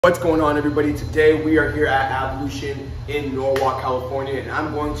What's going on, everybody? Today we are here at Evolution in Norwalk, California, and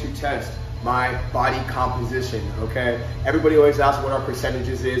I'm going to test my body composition, okay? Everybody always asks what our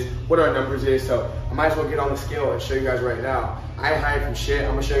percentages is, what our numbers is, so I might as well get on the scale and show you guys right now. I ain't hiding from shit.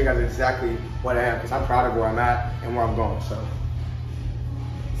 I'm gonna show you guys exactly what I am because I'm proud of where I'm at and where I'm going, so.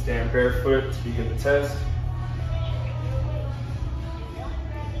 Stand barefoot to begin the test.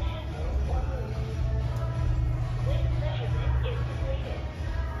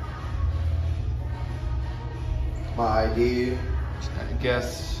 My ID.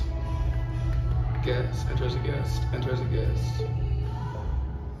 Guest, enters a guest.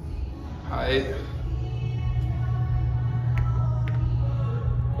 Height.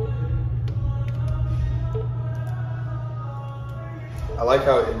 I like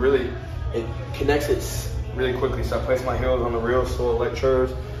how it connects it really quickly. So I place my heels on the real soul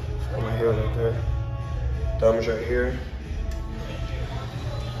electrodes. Put my heels right there. Thumbs right here.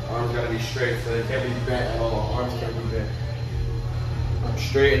 Arms gotta be straight, so they can't be bent at all. Arms can't be bent. I'm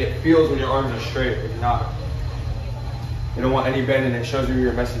straight, and it feels when your arms are straight. If not, you don't want any bend, and it shows you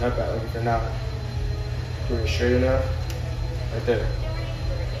you're messing up at. Like if you're not doing it straight enough, right there.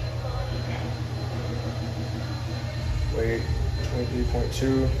 Weight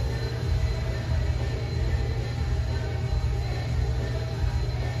 23.2.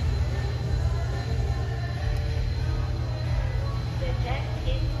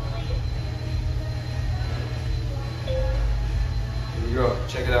 Here you go.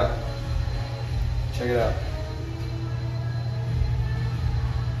 Check it out. Check it out.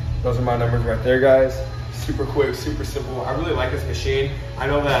 Those are my numbers right there, guys. Super quick, super simple. I really like this machine. I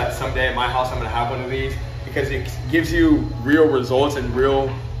know that someday at my house I'm gonna have one of these because it gives you real results and real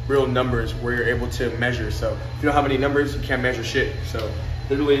numbers where you're able to measure. So if you don't have any numbers, you can't measure shit. So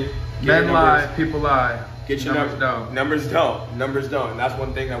literally, Men lie, people lie. Get your numbers don't. Numbers don't. And that's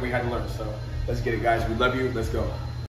one thing that we had to learn. So let's get it, guys. We love you. Let's go.